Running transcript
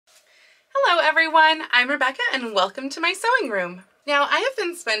Hello everyone, I'm Rebecca and welcome to my sewing room. Now I have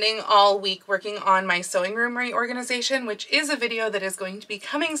been spending all week working on my sewing room reorganization, which is a video that is going to be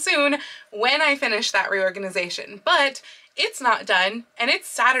coming soon when I finish that reorganization, but it's not done and it's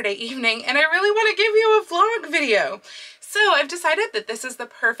Saturday evening and I really want to give you a vlog video. So I've decided that this is the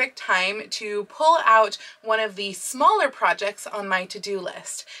perfect time to pull out one of the smaller projects on my to-do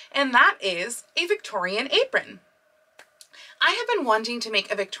list, and that is a Victorian apron. I have been wanting to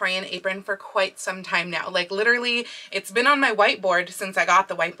make a Victorian apron for quite some time now. Like literally, it's been on my whiteboard since I got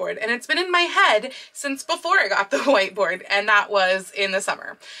the whiteboard, and it's been in my head since before I got the whiteboard, and that was in the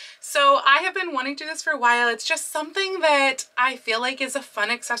summer. So I have been wanting to do this for a while. It's just something that I feel like is a fun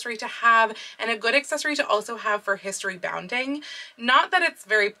accessory to have and a good accessory to also have for history bounding. Not that it's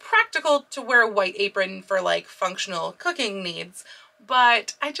very practical to wear a white apron for like functional cooking needs,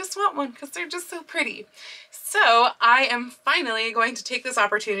 but I just want one because they're just so pretty. So I am finally going to take this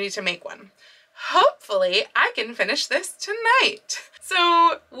opportunity to make one. Hopefully I can finish this tonight.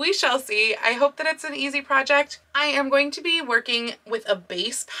 So we shall see. I hope that it's an easy project. I am going to be working with a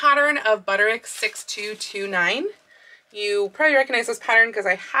base pattern of Butterick 6229. You probably recognize this pattern because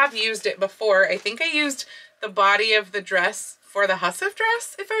I have used it before. I think I used the body of the dress for the Hussif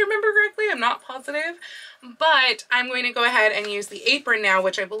dress, if I remember correctly. I'm not positive, but I'm going to go ahead and use the apron now,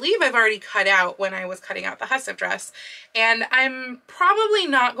 which I believe I've already cut out when I was cutting out the Hussif dress. And I'm probably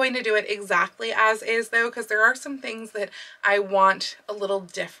not going to do it exactly as is though, because there are some things that I want a little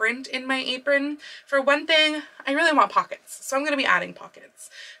different in my apron. For one thing, I really want pockets, so I'm going to be adding pockets.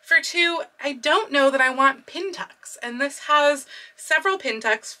 For two, I don't know that I want pin tucks, and this has several pin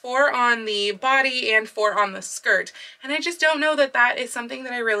tucks, 4 on the body and 4 on the skirt, and I just don't know that that is something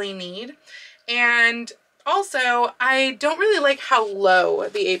that I really need. And also, I don't really like how low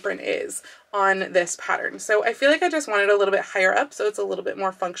the apron is on this pattern, so I feel like I just want it a little bit higher up so it's a little bit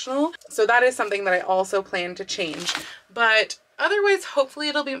more functional. So that is something that I also plan to change, but otherwise hopefully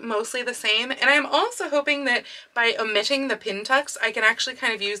it'll be mostly the same. And I'm also hoping that by omitting the pin tucks I can actually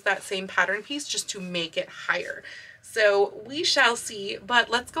kind of use that same pattern piece just to make it higher. So we shall see, but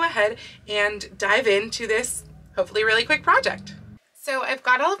let's go ahead and dive into this hopefully really quick project. So I've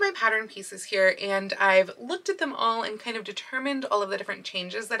got all of my pattern pieces here and I've looked at them all and kind of determined all of the different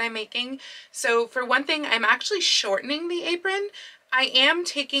changes that I'm making. So for one thing, I'm actually shortening the apron. I am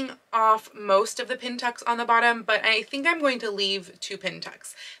taking off most of the pin tucks on the bottom, but I think I'm going to leave 2 pin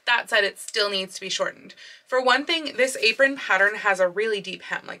tucks. That said, it still needs to be shortened. For one thing, this apron pattern has a really deep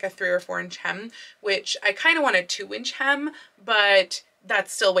hem, like a 3 or 4 inch hem, which I kind of want a 2 inch hem, but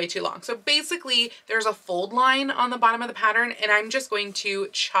that's still way too long. So basically there's a fold line on the bottom of the pattern and I'm just going to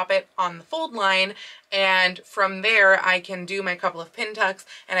chop it on the fold line, and from there I can do my couple of pin tucks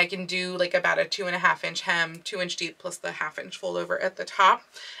and I can do like about a 2.5 inch hem, 2 inch deep plus the 1/2 inch fold over at the top,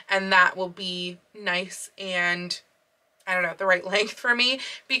 and that will be nice and I don't know, the right length for me,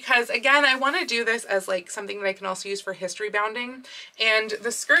 because again, I want to do this as like something that I can also use for history bounding. And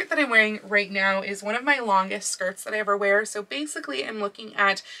the skirt that I'm wearing right now is one of my longest skirts that I ever wear. So basically I'm looking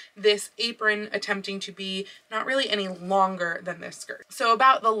at this apron attempting to be not really any longer than this skirt. So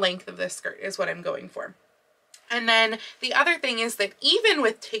about the length of this skirt is what I'm going for. And then the other thing is that even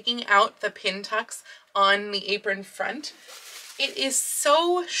with taking out the pin tucks on the apron front, it is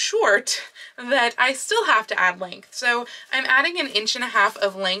so short that I still have to add length. So I'm adding 1.5 inches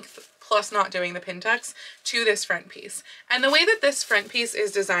of length plus not doing the pin tucks to this front piece. And the way that this front piece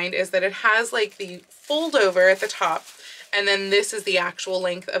is designed is that it has like the fold over at the top, and then this is the actual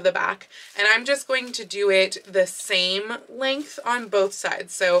length of the back. And I'm just going to do it the same length on both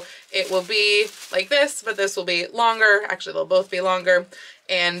sides. So it will be like this, but this will be longer. Actually, they'll both be longer,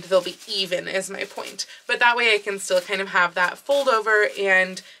 and they'll be even is my point. But that way I can still kind of have that fold over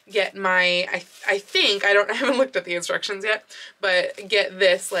and get my, I think, I haven't looked at the instructions yet, but get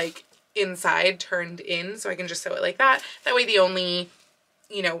this like inside turned in so I can just sew it like that. That way the only,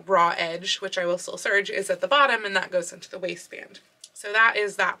 you know, raw edge, which I will still serge, is at the bottom, and that goes into the waistband. So that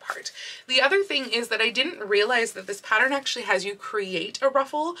is that part. The other thing is that I didn't realize that this pattern actually has you create a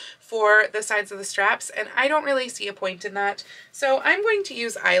ruffle for the sides of the straps, and I don't really see a point in that. So I'm going to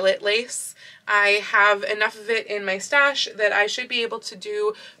use eyelet lace. I have enough of it in my stash that I should be able to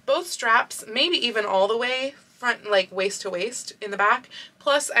do both straps, maybe even all the way front, like waist to waist in the back.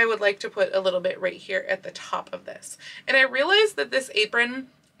 Plus I would like to put a little bit right here at the top of this. And I realized that this apron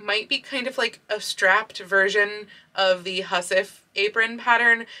might be kind of like a strapped version of the Hussif apron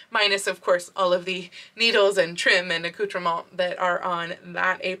pattern, minus of course all of the needles and trim and accoutrement that are on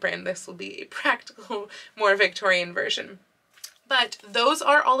that apron. This will be a practical, more Victorian version. But those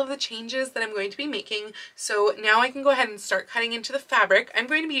are all of the changes that I'm going to be making. So now I can go ahead and start cutting into the fabric. I'm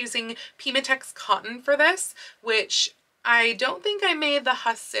going to be using Pimatex cotton for this, which I don't think I made the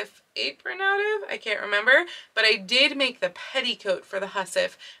hussif apron out of. I can't remember, but I did make the petticoat for the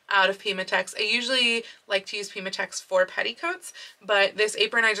hussif out of Pimatex. I usually like to use Pimatex for petticoats, but this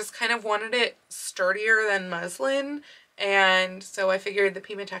apron I just kind of wanted it sturdier than muslin, and so I figured the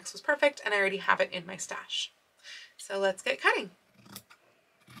Pimatex was perfect, and I already have it in my stash. So let's get cutting.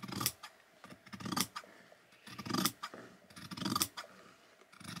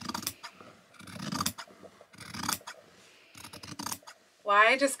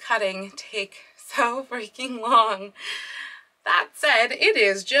 Why does cutting take so freaking long? That said, it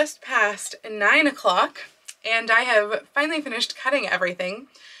is just past 9 o'clock and I have finally finished cutting everything.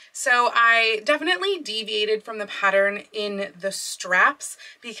 So I definitely deviated from the pattern in the straps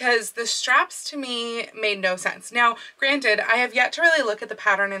because the straps to me made no sense. Now, granted, I have yet to really look at the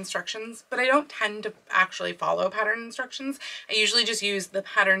pattern instructions, but I don't tend to actually follow pattern instructions. I usually just use the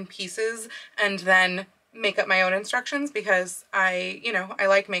pattern pieces and then make up my own instructions because I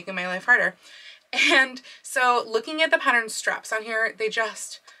like making my life harder. And so looking at the pattern straps on here,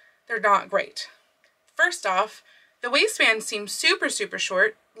 they're not great. First off, the waistband seems super, super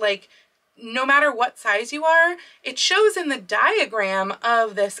short. Like, no matter what size you are, it shows in the diagram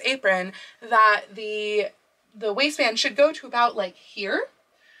of this apron that the waistband should go to about like here,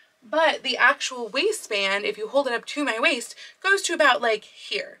 but the actual waistband, if you hold it up to my waist, goes to about like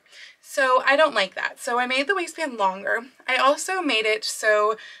here. So I don't like that. So I made the waistband longer. I also made it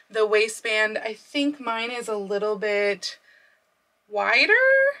so the waistband, I think mine is a little bit wider,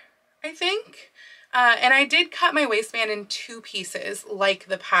 I think. And I did cut my waistband in 2 pieces like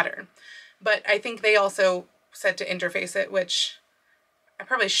the pattern, but I think they also said to interface it, which I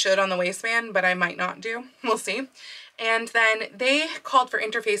probably should on the waistband, but I might not do. We'll see. And then they called for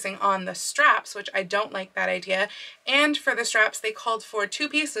interfacing on the straps, which I don't like that idea. And for the straps, they called for 2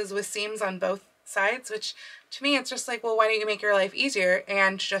 pieces with seams on both sides, which to me, it's just like, well, why don't you make your life easier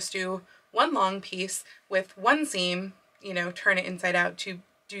and just do 1 long piece with 1 seam, you know, turn it inside out to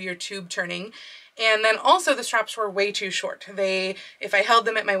do your tube turning. And then also the straps were way too short. If I held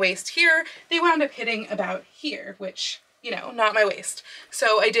them at my waist here, they wound up hitting about here, which, you know, not my waist.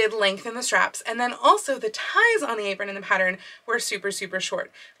 So I did lengthen the straps. And then also the ties on the apron in the pattern were super, super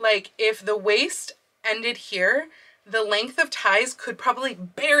short. Like if the waist ended here, the length of ties could probably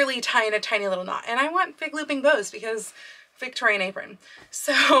barely tie in a tiny little knot. And I want big looping bows because Victorian apron.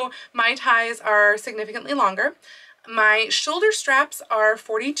 So my ties are significantly longer. My shoulder straps are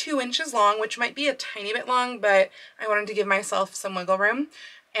 42 inches long, which might be a tiny bit long, but I wanted to give myself some wiggle room.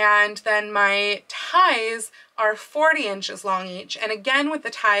 And then my ties are 40 inches long each. And again, with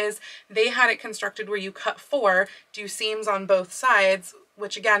the ties, they had it constructed where you cut 4, do seams on both sides,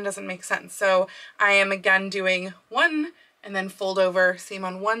 which again doesn't make sense. So I am again doing 1 and then fold over seam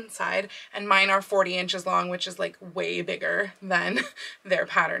on one side, and mine are 40 inches long, which is like way bigger than their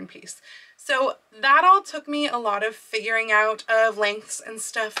pattern piece. So that all took me a lot of figuring out of lengths and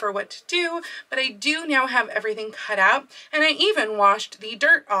stuff for what to do, but I do now have everything cut out, and I even washed the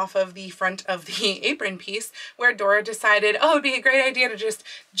dirt off of the front of the apron piece where Dora decided, oh, it'd be a great idea to just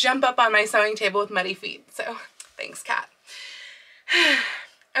jump up on my sewing table with muddy feet. So thanks, Kat.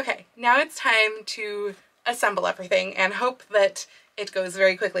 Okay, now it's time to assemble everything and hope that it goes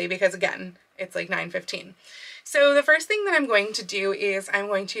very quickly because again, it's like 9:15. So the first thing that I'm going to do is I'm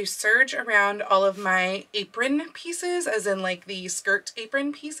going to serge around all of my apron pieces, as in like the skirt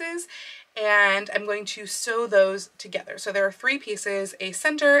apron pieces, and I'm going to sew those together. So there are 3 pieces, a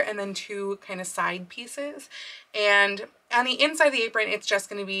center and then 2 kind of side pieces. And on the inside of the apron, it's just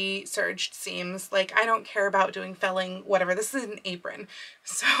going to be serged seams. Like, I don't care about doing felling, whatever. This is an apron.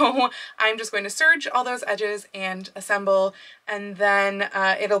 So I'm just going to serge all those edges and assemble, and then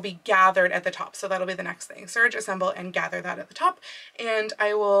it'll be gathered at the top. So that'll be the next thing. Serge, assemble, and gather that at the top. And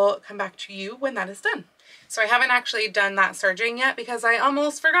I will come back to you when that is done. So I haven't actually done that serging yet because I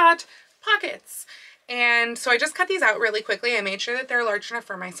almost forgot pockets. And so I just cut these out really quickly. I made sure that they're large enough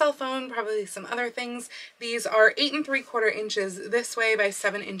for my cell phone, probably some other things. These are 8 3/4 inches this way by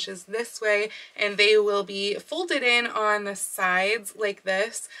 7 inches this way, and they will be folded in on the sides like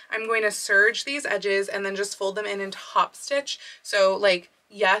this. I'm going to serge these edges and then just fold them in and top stitch. So like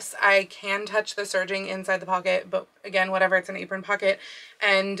yes, I can touch the serging inside the pocket, but again, whatever, it's an apron pocket.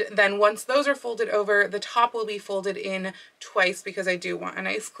 And then once those are folded over, the top will be folded in twice because I do want a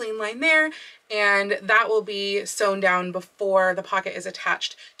nice clean line there, and that will be sewn down before the pocket is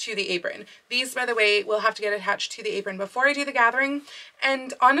attached to the apron. These, by the way, will have to get attached to the apron before I do the gathering,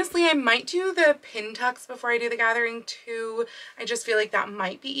 and honestly, I might do the pin tucks before I do the gathering too. I just feel like that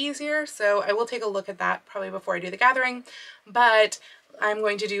might be easier, so I will take a look at that probably before I do the gathering, but I'm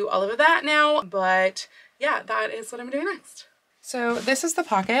going to do all of that now. But yeah, that is what I'm doing next. So this is the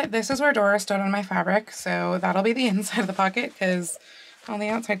pocket. This is where Dora stood on my fabric, so that'll be the inside of the pocket because on the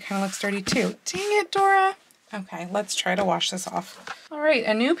outside kind of looks dirty too. Dang it, Dora. Okay, let's try to wash this off. All right,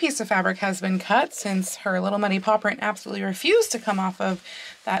 a new piece of fabric has been cut since her little muddy paw print absolutely refused to come off of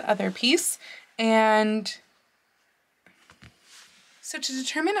that other piece. And so to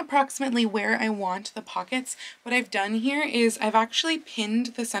determine approximately where I want the pockets, what I've done here is I've actually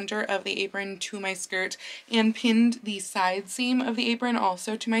pinned the center of the apron to my skirt and pinned the side seam of the apron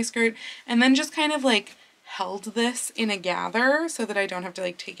also to my skirt, and then just kind of like held this in a gather so that I don't have to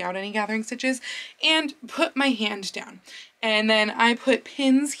like take out any gathering stitches, and put my hand down. And then I put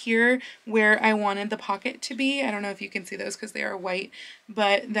pins here where I wanted the pocket to be. I don't know if you can see those because they are white,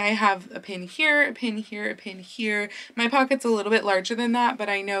 but I have a pin here, a pin here, a pin here. My pocket's a little bit larger than that, but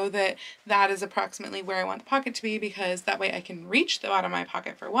I know that that is approximately where I want the pocket to be because that way I can reach the bottom of my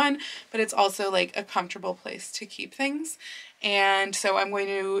pocket for one, but it's also like a comfortable place to keep things. And so I'm going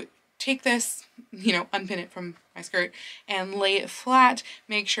to take this, you know, unpin it from my skirt and lay it flat,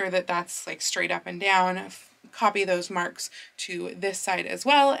 make sure that that's like straight up and down, copy those marks to this side as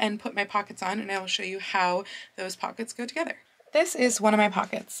well, and put my pockets on, and I will show you how those pockets go together. This is one of my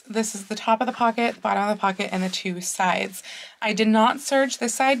pockets. This is the top of the pocket, the bottom of the pocket, and the two sides. I did not serge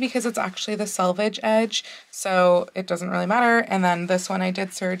this side because it's actually the selvage edge, so it doesn't really matter. And then this one I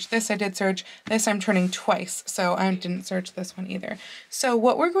did serge, this I did serge, this I'm turning twice, so I didn't serge this one either. So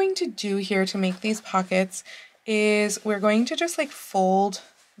what we're going to do here to make these pockets is we're going to just like fold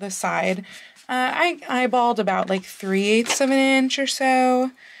the side. I eyeballed about like 3/8 of an inch or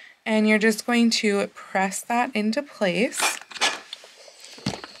so, and you're just going to press that into place.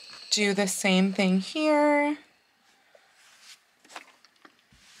 Do the same thing here.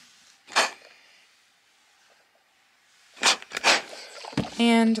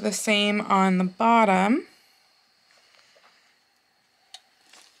 And the same on the bottom.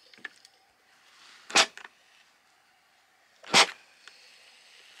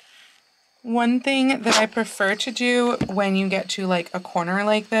 One thing that I prefer to do when you get to like a corner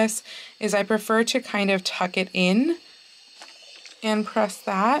like this is I prefer to kind of tuck it in and press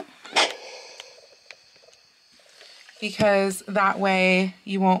that, because that way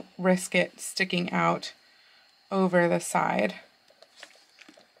you won't risk it sticking out over the side.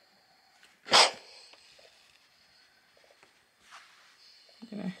 I'm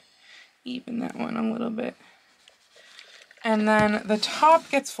gonna even that one a little bit. And then the top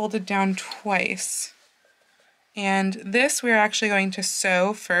gets folded down twice. And this we're actually going to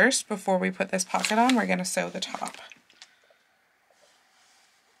sew first before we put this pocket on. We're going to sew the top.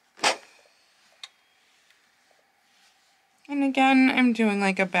 And again, I'm doing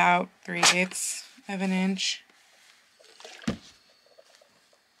like about 3/8 of an inch.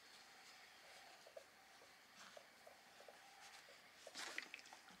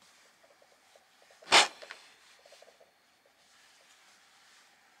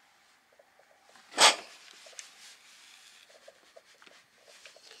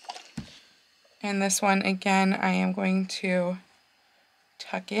 And this one, again, I am going to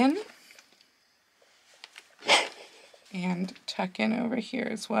tuck in and tuck in over here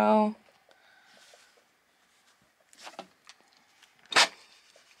as well.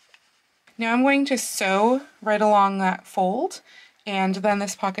 Now I'm going to sew right along that fold, and then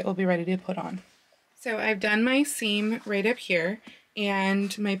this pocket will be ready to put on. So I've done my seam right up here,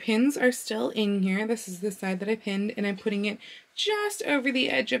 and my pins are still in here. This is the side that I pinned, and I'm putting it just over the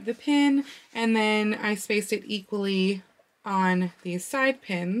edge of the pin, and then I spaced it equally on these side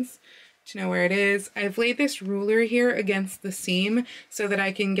pins to know where it is. I've laid this ruler here against the seam so that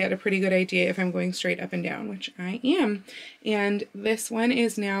I can get a pretty good idea if I'm going straight up and down, which I am. And this one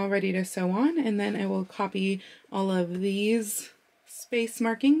is now ready to sew on, and then I will copy all of these space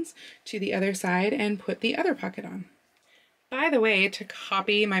markings to the other side and put the other pocket on. By the way, to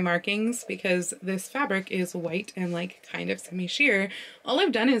copy my markings, because this fabric is white and like kind of semi-sheer, all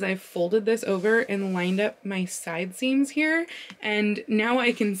I've done is I've folded this over and lined up my side seams here, and now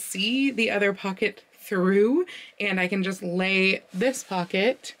I can see the other pocket through, and I can just lay this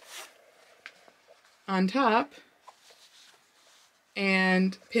pocket on top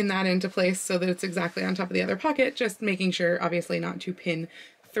and pin that into place so that it's exactly on top of the other pocket, just making sure obviously not to pin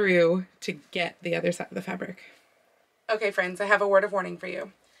through to get the other side of the fabric. Okay friends, I have a word of warning for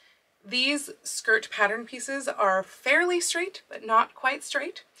you. These skirt pattern pieces are fairly straight, but not quite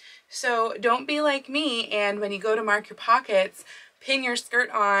straight. So don't be like me and when you go to mark your pockets, pin your skirt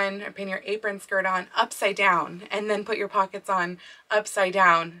on, or pin your apron skirt on upside down, and then put your pockets on upside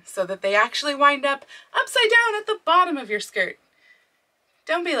down so that they actually wind up upside down at the bottom of your skirt.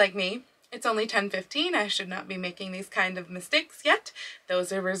 Don't be like me. It's only 10:15. I should not be making these kind of mistakes yet.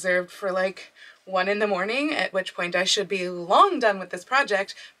 Those are reserved for like 1 in the morning, at which point I should be long done with this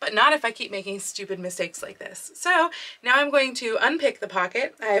project, but not if I keep making stupid mistakes like this. So now I'm going to unpick the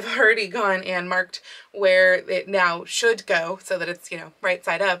pocket. I've already gone and marked where it now should go so that it's, you know, right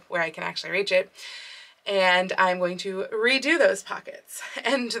side up where I can actually reach it. And I'm going to redo those pockets.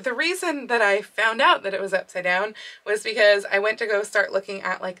 And the reason that I found out that it was upside down was because I went to go start looking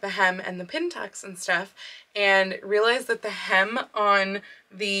at like the hem and the pin tucks and stuff and realized that the hem on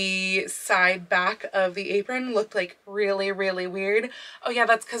the side back of the apron looked like really, really weird. Oh yeah,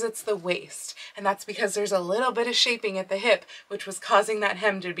 that's because it's the waist. And that's because there's a little bit of shaping at the hip, which was causing that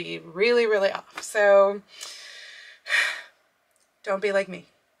hem to be really, really off. So don't be like me.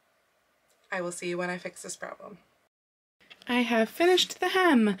 I will see you when I fix this problem. I have finished the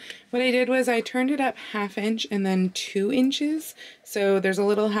hem. What I did was I turned it up 1/2 inch and then 2 inches. So there's a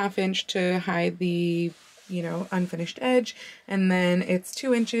little 1/2 inch to hide the, you know, unfinished edge. And then it's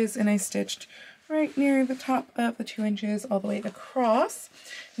 2 inches and I stitched right near the top of the 2 inches all the way across.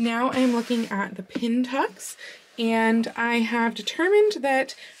 Now I'm looking at the pin tucks. And I have determined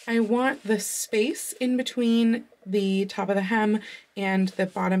that I want the space in between the top of the hem and the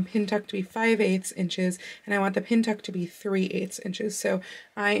bottom pin tuck to be 5/8 inches, and I want the pin tuck to be 3/8 inches. So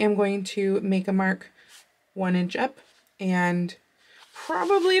I am going to make a mark 1 inch up and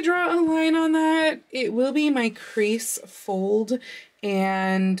probably draw a line on that. It will be my crease fold,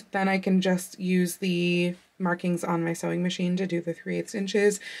 and then I can just use the markings on my sewing machine to do the 3/8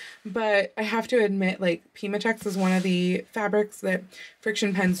 inches. But I have to admit, like, Pimatex is one of the fabrics that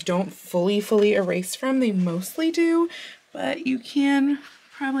friction pens don't fully erase from. They mostly do, but you can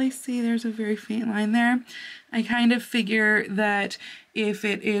probably see there's a very faint line there. I kind of figure that if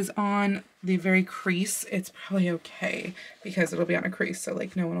it is on the very crease, it's probably okay because it'll be on a crease, so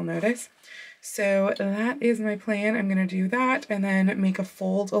like no one will notice. So that is my plan. I'm going to do that and then make a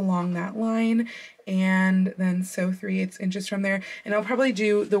fold along that line and then sew 3/8 inches from there. And I'll probably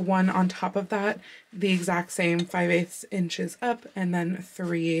do the one on top of that, the exact same 5/8 inches up and then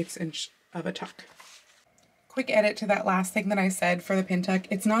 3/8 inch of a tuck. Quick edit to that last thing that I said for the pin tuck.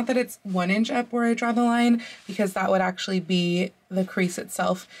 It's not that it's 1 inch up where I draw the line, because that would actually be the crease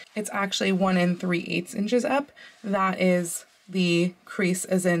itself. It's actually 1 3/8 inches up. That is the crease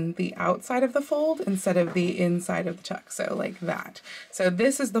as in the outside of the fold instead of the inside of the tuck, so like that. So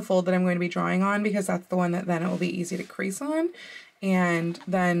this is the fold that I'm going to be drawing on because that's the one that then it will be easy to crease on. And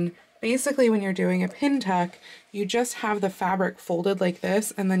then basically when you're doing a pin tuck, you just have the fabric folded like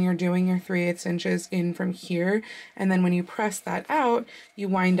this, and then you're doing your 3/8 inches in from here, and then when you press that out, you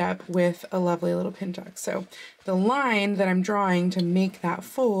wind up with a lovely little pin tuck. So the line that I'm drawing to make that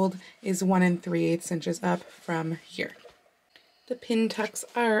fold is 1 3/8 inches up from here. The pin tucks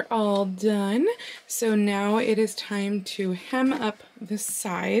are all done, so now it is time to hem up the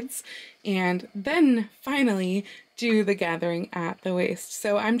sides and then finally do the gathering at the waist.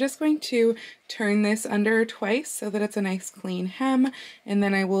 So I'm just going to turn this under twice so that it's a nice clean hem, and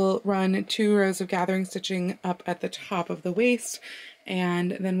then I will run 2 rows of gathering stitching up at the top of the waist,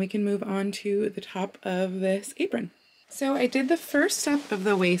 and then we can move on to the top of this apron. So I did the first step of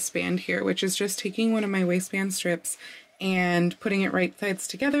the waistband here, which is just taking one of my waistband strips and putting it right sides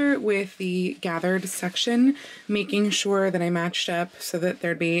together with the gathered section, making sure that I matched up so that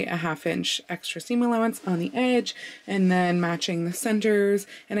there'd be a 1/2 inch extra seam allowance on the edge, and then matching the centers.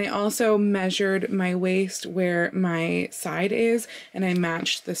 And I also measured my waist where my side is, and I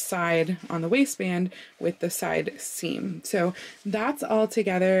matched the side on the waistband with the side seam. So that's all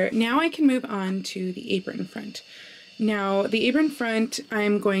together. Now I can move on to the apron front. Now the apron front,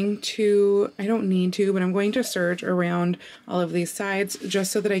 I'm going to, I don't need to, but I'm going to serge around all of these sides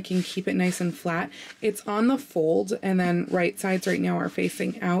just so that I can keep it nice and flat. It's on the fold, and then right sides right now are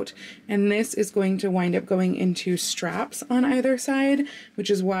facing out, and this is going to wind up going into straps on either side,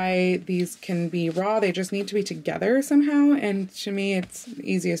 which is why these can be raw. They just need to be together somehow, and to me it's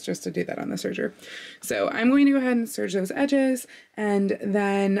easiest just to do that on the serger. So I'm going to go ahead and serge those edges, and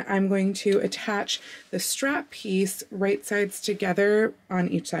then I'm going to attach the strap piece right sides together on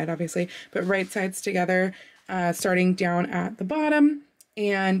each side, obviously, but right sides together starting down at the bottom.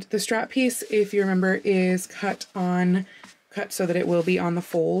 And the strap piece, if you remember, is cut so that it will be on the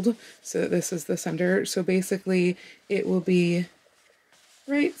fold, so that this is the center. So basically it will be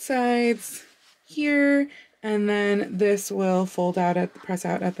right sides here, and then this will fold out press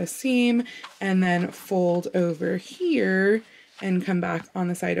out at the seam, and then fold over here and come back on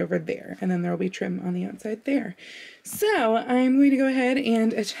the side over there, and then there will be trim on the outside there. So I'm going to go ahead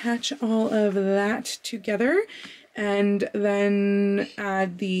and attach all of that together, and then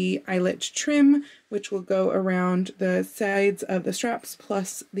add the eyelet trim, which will go around the sides of the straps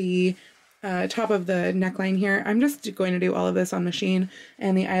plus the top of the neckline here. I'm just going to do all of this on machine,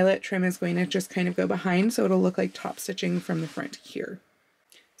 and the eyelet trim is going to just kind of go behind, so it'll look like top stitching from the front here.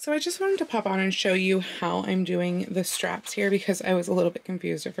 So I just wanted to pop on and show you how I'm doing the straps here, because I was a little bit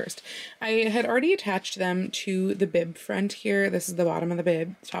confused at first. I had already attached them to the bib front here. This is the bottom of the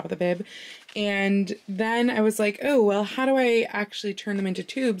bib, top of the bib. And then I was like, oh, well, how do I actually turn them into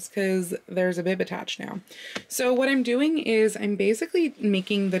tubes? Because there's a bib attached now. So what I'm doing is I'm basically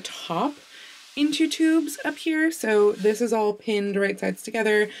making the top into tubes up here. So this is all pinned right sides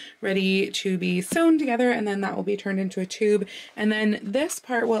together, ready to be sewn together, and then that will be turned into a tube. And then this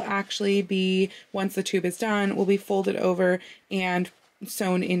part will actually be, once the tube is done, will be folded over and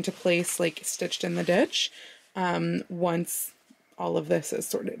sewn into place, like stitched in the ditch, once all of this is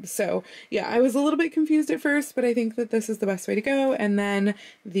sorted. So yeah, I was a little bit confused at first, but I think that this is the best way to go. And then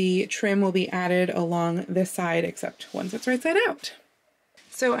the trim will be added along this side, except once it's right side out.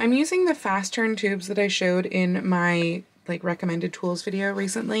 So I'm using the fast turn tubes that I showed in my recommended tools video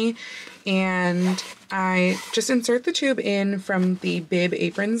recently, and I just insert the tube in from the bib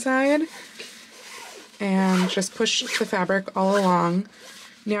apron side and just push the fabric all along.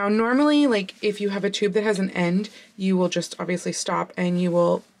 Now normally, if you have a tube that has an end, you will just obviously stop and you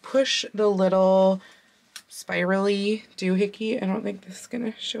will push the little spirally doohickey. I don't think this is going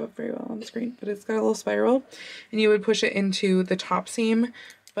to show up very well on the screen, but it's got a little spiral, and you would push it into the top seam.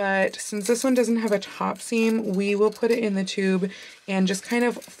 But since this one doesn't have a top seam, we will put it in the tube and just kind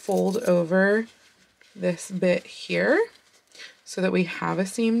of fold over this bit here so that we have a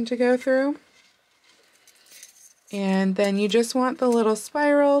seam to go through. And then you just want the little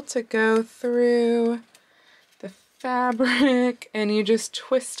spiral to go through the fabric, and you just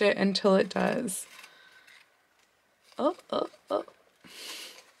twist it until it does. Oh, oh, oh.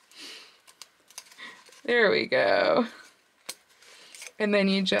 There we go. And then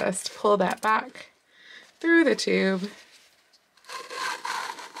you just pull that back through the tube,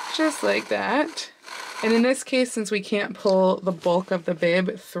 just like that. And in this case, since we can't pull the bulk of the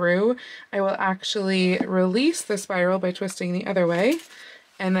bib through, I will actually release the spiral by twisting the other way,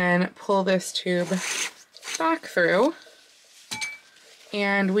 and then pull this tube back through.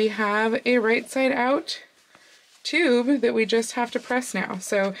 And we have a right side out tube that we just have to press now.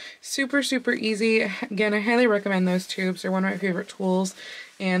 So super, super easy. Again, I highly recommend those tubes. They're one of my favorite tools,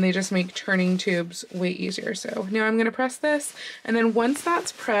 and they just make turning tubes way easier. So now I'm going to press this, and then once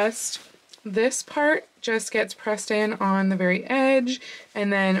that's pressed, this part just gets pressed in on the very edge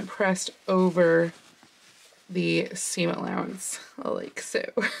and then pressed over the seam allowance, like so.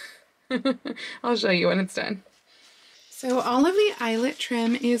 I'll show you when it's done. So all of the eyelet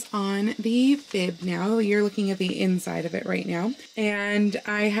trim is on the bib now. You're looking at the inside of it right now. And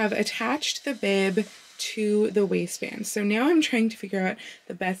I have attached the bib to the waistband. So now I'm trying to figure out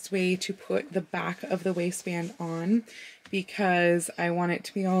the best way to put the back of the waistband on, because I want it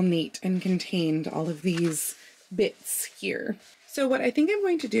to be all neat and contained, all of these bits here. So what I think I'm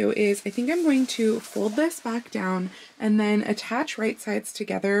going to do is I think I'm going to fold this back down and then attach right sides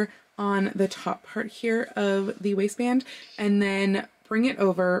together on the top part here of the waistband, and then bring it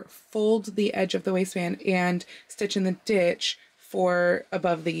over, fold the edge of the waistband, and stitch in the ditch for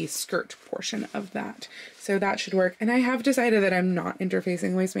above the skirt portion of that. So that should work. And I have decided that I'm not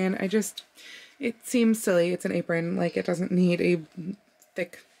interfacing the waistband. It seems silly. It's an apron. It doesn't need a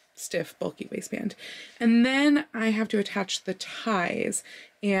thick, stiff, bulky waistband. And then I have to attach the ties,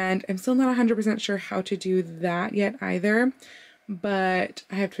 and I'm still not 100% sure how to do that yet either, but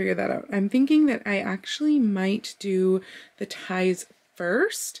I have to figure that out. I'm thinking that I actually might do the ties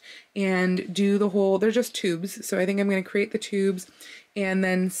first and do the whole, they're just tubes, so I think I'm going to create the tubes and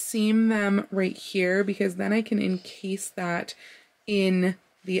then seam them right here, because then I can encase that in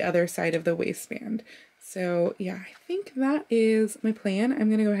the other side of the waistband. So yeah, I think that is my plan. I'm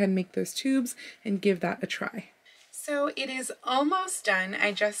going to go ahead and make those tubes and give that a try. So it is almost done.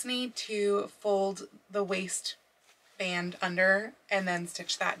 I just need to fold the waistband under and then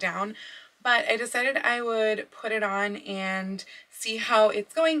stitch that down. But I decided I would put it on and see how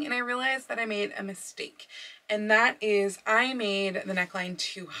it's going, and I realized that I made a mistake. and that is I made the neckline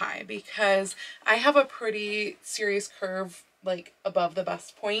too high because I have a pretty serious curve like above the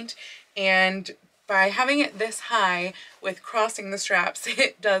bust point, and by having it this high with crossing the straps,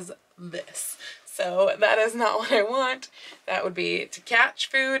 it does this. So that is not what I want. That would be to catch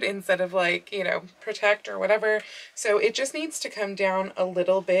food instead of like, you know, protect or whatever. So it just needs to come down a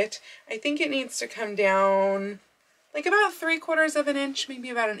little bit. I think it needs to come down like about 3/4 of an inch, maybe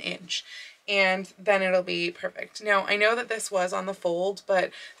about an inch. And then it'll be perfect. Now, I know that this was on the fold,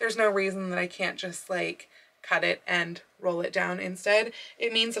 but there's no reason that I can't just like cut it and roll it down instead.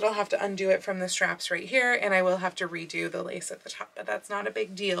 It means that I'll have to undo it from the straps right here, and I will have to redo the lace at the top, but that's not a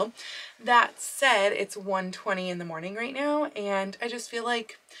big deal. That said, it's 1:20 in the morning right now, and I just feel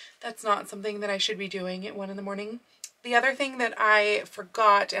like that's not something that I should be doing at 1 in the morning. The other thing that I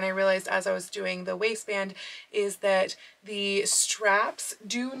forgot, and I realized as I was doing the waistband, is that the straps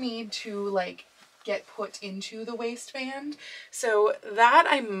do need to like get put into the waistband. So that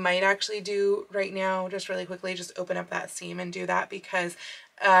I might actually do right now, just really quickly, just open up that seam and do that, because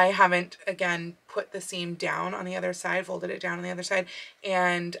I haven't, again, put the seam down on the other side, folded it down on the other side,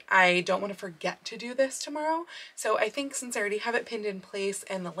 and I don't want to forget to do this tomorrow. So I think since I already have it pinned in place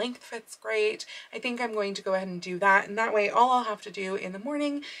and the length fits great, I think I'm going to go ahead and do that. And that way all I'll have to do in the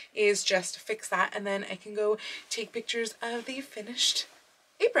morning is just fix that, and then I can go take pictures of the finished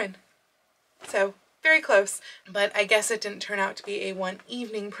apron. So very close, but I guess it didn't turn out to be a one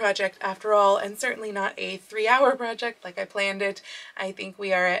evening project after all, and certainly not a 3-hour project like I planned it. I think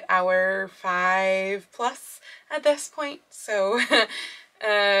we are at hour 5+ at this point, so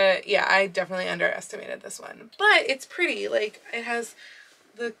yeah, I definitely underestimated this one. But it's pretty, like it has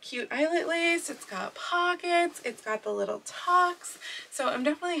the cute eyelet lace, it's got pockets, it's got the little tucks, so I'm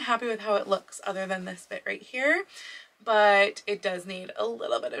definitely happy with how it looks other than this bit right here. But it does need a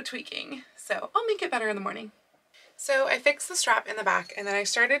little bit of tweaking, so I'll make it better in the morning. So I fixed the strap in the back, and then I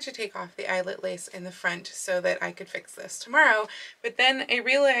started to take off the eyelet lace in the front so that I could fix this tomorrow. But then I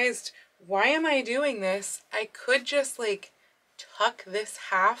realized, why am I doing this? I could just like tuck this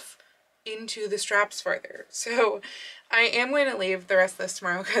half into the straps further. So I am going to leave the rest of this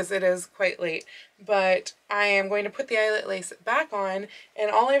tomorrow because it is quite late, but I am going to put the eyelet lace back on,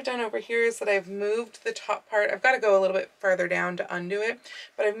 and all I've done over here is that I've moved the top part. I've got to go a little bit further down to undo it,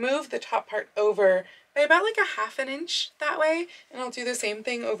 but I've moved the top part over by about like a 1/2 inch that way, and I'll do the same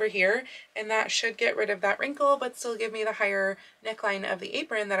thing over here, and that should get rid of that wrinkle but still give me the higher neckline of the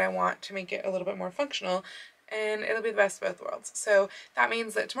apron that I want to make it a little bit more functional. And it'll be the best of both worlds. So that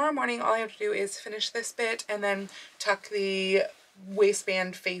means that tomorrow morning all I have to do is finish this bit and then tuck the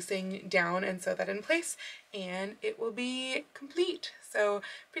waistband facing down and sew that in place, and it will be complete. So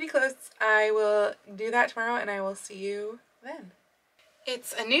pretty close. I will do that tomorrow, and I will see you then.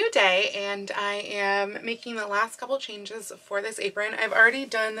 It's a new day, and I am making the last couple changes for this apron. I've already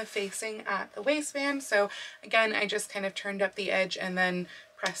done the facing at the waistband, so again I just kind of turned up the edge and then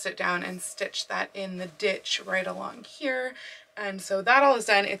pressed it down and stitched that in the ditch right along here. And so that all is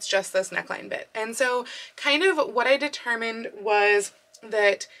done. It's just this neckline bit. And so kind of what I determined was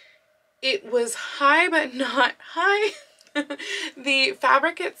that it was high but not high. The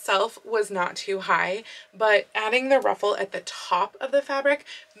fabric itself was not too high, but adding the ruffle at the top of the fabric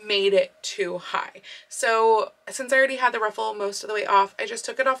made it too high. So since I already had the ruffle most of the way off, I just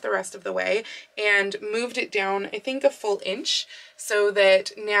took it off the rest of the way and moved it down, I think, a full inch, so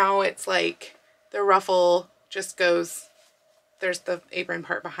that now it's like the ruffle just goes, there's the apron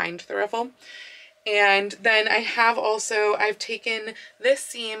part behind the ruffle. And then I've taken this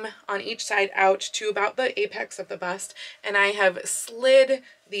seam on each side out to about the apex of the bust, and I have slid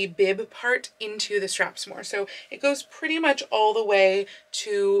the bib part into the straps more. So it goes pretty much all the way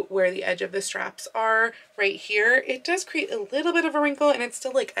to where the edge of the straps are right here. It does create a little bit of a wrinkle, and it's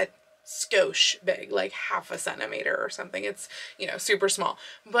still like a skosh big, like 1/2 centimeter or something. It's, you know, super small,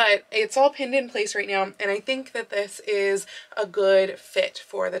 but it's all pinned in place right now, and I think that this is a good fit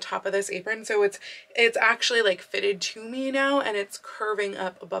for the top of this apron. So it's actually like fitted to me now, and it's curving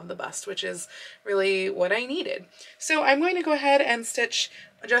up above the bust, which is really what I needed. So I'm going to go ahead and stitch,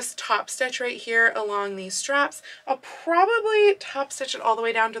 just top stitch right here along these straps. I'll probably top stitch it all the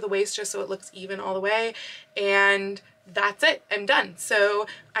way down to the waist just so it looks even all the way, and that's it. I'm done. So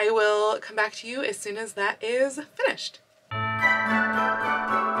I will come back to you as soon as that is finished.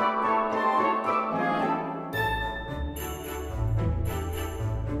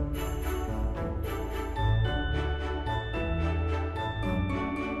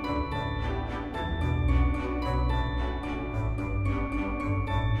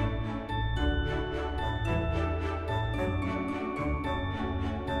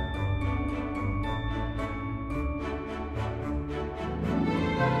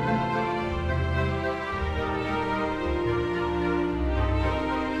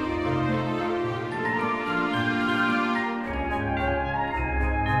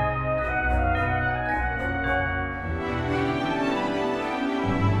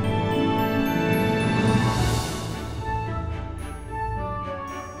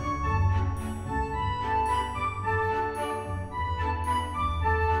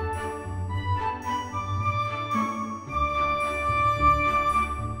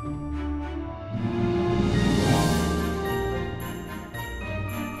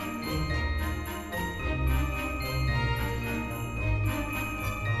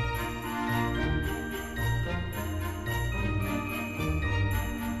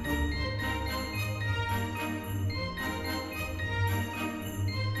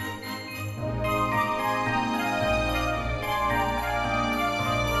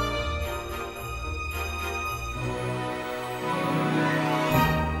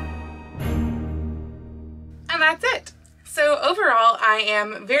 that's it. So overall, I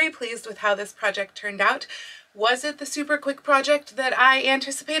am very pleased with how this project turned out. Was it the super quick project that I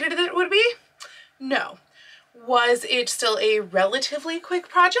anticipated it would be? No. Was it still a relatively quick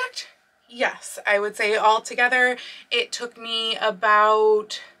project? Yes, I would say altogether it took me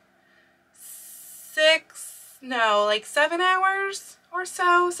about 7 hours or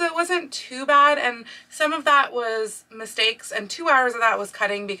so it wasn't too bad, and some of that was mistakes and 2 hours of that was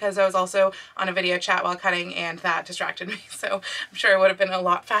cutting because I was also on a video chat while cutting and that distracted me, so I'm sure it would have been a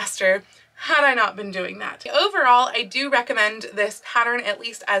lot faster had I not been doing that. Overall, I do recommend this pattern at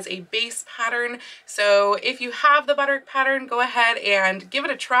least as a base pattern, so if you have the Butterick pattern, go ahead and give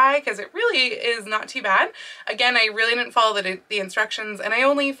it a try because it really is not too bad. Again, I really didn't follow the instructions and I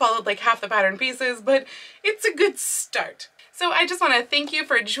only followed like half the pattern pieces, but it's a good start. So I just want to thank you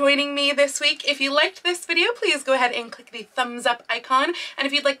for joining me this week. If you liked this video, please go ahead and click the thumbs up icon. And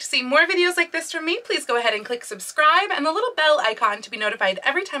if you'd like to see more videos like this from me, please go ahead and click subscribe and the little bell icon to be notified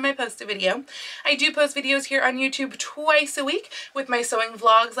every time I post a video. I do post videos here on YouTube twice a week with my sewing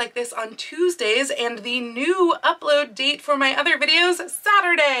vlogs like this on Tuesdays and the new upload date for my other videos,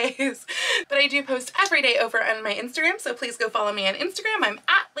 Saturdays. But I do post every day over on my Instagram, so please go follow me on Instagram. I'm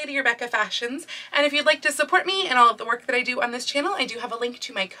at Lady Rebecca Fashions. And if you'd like to support me and all of the work that I do on this channel, I do have a link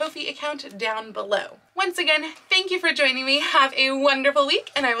to my Ko-fi account down below. Once again, thank you for joining me. Have a wonderful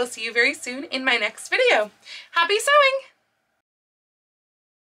week, and I will see you very soon in my next video. Happy sewing!